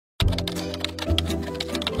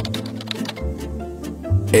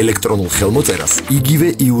ელექტრონულ ხელმოწერას იგივე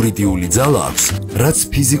იურიდიული ძალა აქვს, რაც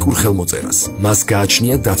ფიზიკურ ხელმოწერას. მას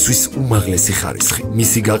გააჩნია დაცვის უმაღლესი ხარისხი.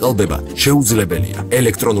 მისი გაყალბება შეუძლებელია.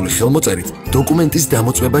 ელექტრონული ხელმოწერით დოკუმენტის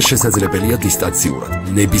დამოწმება შესაძლებელია დისტანციურად,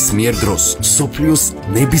 ნებისმიერ დროს, მსოფლიოს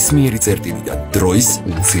ნებისმიერი წერტილიდან, დროის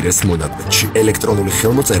უმცირეს მონაკვეთში. ელექტრონული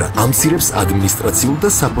ხელმოწერა ამცირებს ადმინისტრაციულ და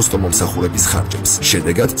საფოსტო მომსახურების ხარჯებს.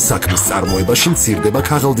 შედეგად, საქმის წარმოებაში მცირდება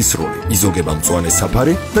ქაღალდის როლი, იზოგება მწვანე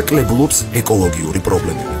საფარი და კლებულობს ეკოლოგიური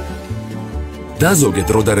პრობლემები. დაზოგე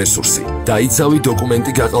დრო და რესურსი, დაიცავი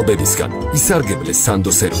დოკუმენტი გაყალბებისგან, ისარგებლე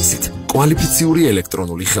სანდო სერვისით, კვალიფიციური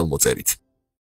ელექტრონული ხელმოწერით.